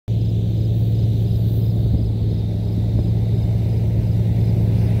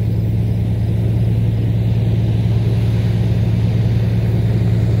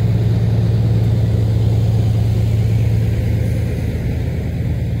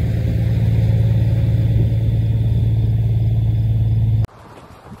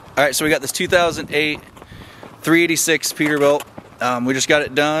All right, so we got this 2008 386 Peterbilt. We just got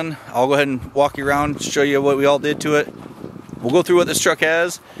it done. I'll go ahead and walk you around, show you what we all did to it. We'll go through what this truck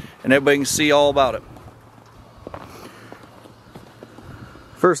has, and everybody can see all about it.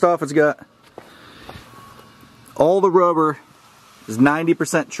 First off, it's got all the rubber is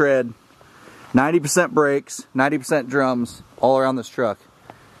 90% tread, 90% brakes, 90% drums, all around this truck.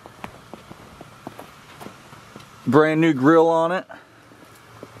 Brand new grill on it.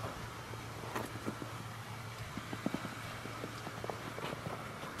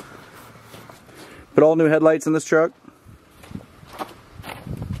 Put all new headlights in this truck.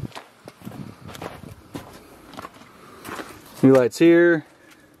 New lights here.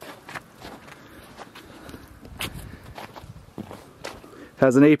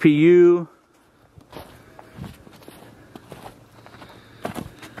 Has an APU.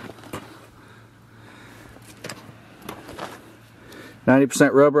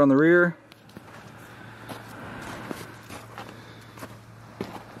 %90 rubber on the rear.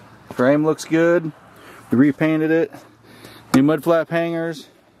 Frame looks good. We repainted it. New mud flap hangers,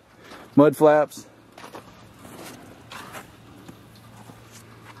 mud flaps.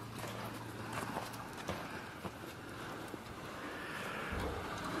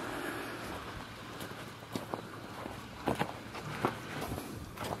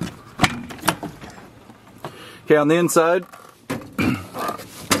 Okay, on the inside,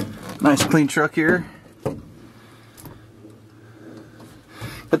 nice clean truck here.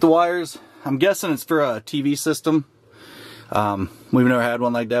 Hit the wires. I'm guessing it's for a TV system. We've never had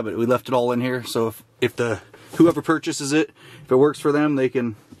one like that, but we left it all in here. So if whoever purchases it, if it works for them, they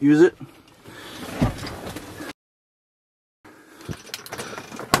can use it.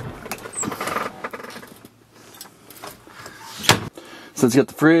 So it's got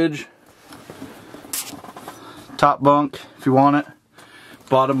the fridge, top bunk if you want it,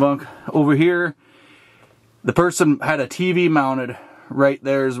 bottom bunk. Over here, the person had a TV mounted. Right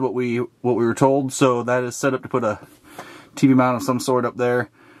there is what we were told, so that is set up to put a TV mount of some sort up there.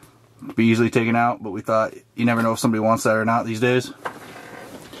 It'd be easily taken out, but we thought you never know if somebody wants that or not these days.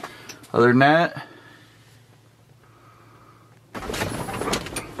 Other than that,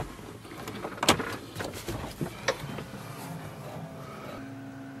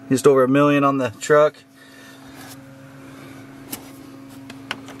 just over $1 million on the truck.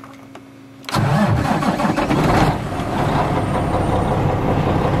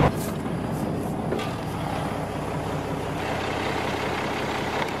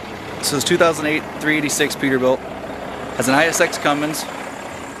 So this 2008 386 Peterbilt has an ISX Cummins,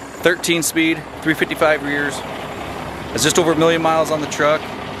 13-speed, 355 rears, has just over 1 million miles on the truck,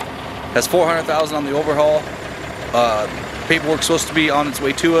 has 400,000 on the overhaul. Paperwork's supposed to be on its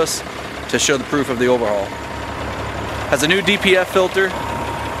way to us to show the proof of the overhaul. Has a new DPF filter,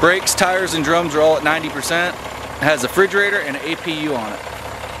 brakes, tires, and drums are all at 90%. Has a refrigerator and an APU on it.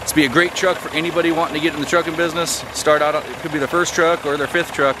 It's be a great truck for anybody wanting to get in the trucking business. Start out, it could be their first truck or their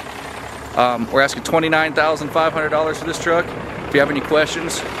 5th truck. We're asking $29,500 for this truck. If you have any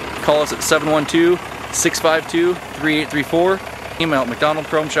questions, call us at 712-652-3834. Email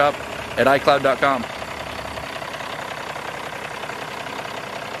McDonaldChromeShop@iCloud.com.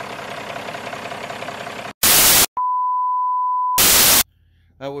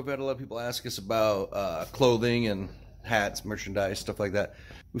 We've had a lot of people ask us about clothing and hats, merchandise, stuff like that.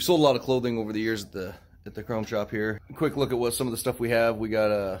 We've sold a lot of clothing over the years at the Chrome Shop here. Quick look at what some of the stuff we have. We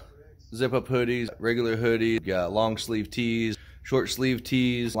got zip-up hoodies, regular hoodies, got long sleeve tees, short sleeve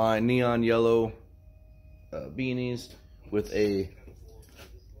tees, neon yellow beanies with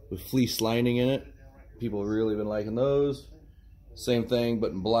fleece lining in it. People have really been liking those. Same thing,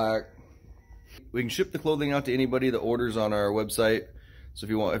 but in black. We can ship the clothing out to anybody that orders on our website. So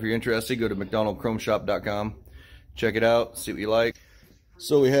if you're interested, go to McDonaldChromeShop.com. Check it out, see what you like.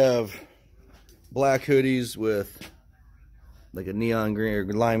 So we have black hoodies with like a neon green or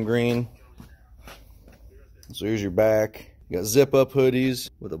lime green. So here's your back. You got zip-up hoodies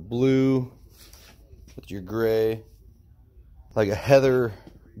with a blue, with your gray, like a heather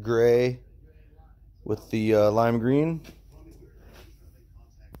gray with the lime green.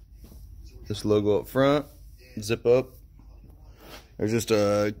 This logo up front, zip up. There's just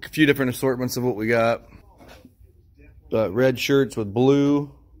a few different assortments of what we got. Red shirts with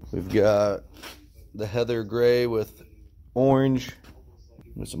blue. We've got the heather gray with orange,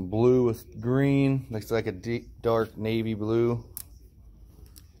 with some blue with green. Looks like a deep dark navy blue.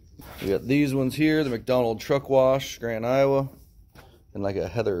 We got these ones here, the McDonald Truck Wash, Grant, Iowa, and like a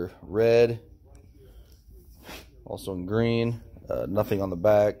heather red, also in green. Nothing on the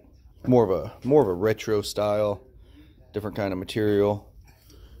back. More of a retro style, different kind of material.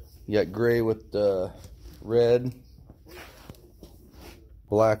 You got gray with the red,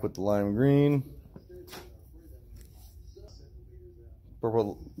 black with the lime green,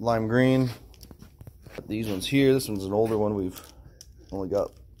 purple lime green. These ones here, this one's an older one. We've only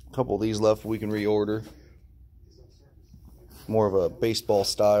got a couple of these left we can reorder. More of a baseball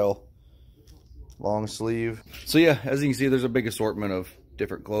style long sleeve. So yeah, as you can see, there's a big assortment of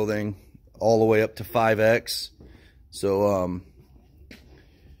different clothing all the way up to 5X. So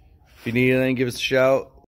if you need anything, give us a shout.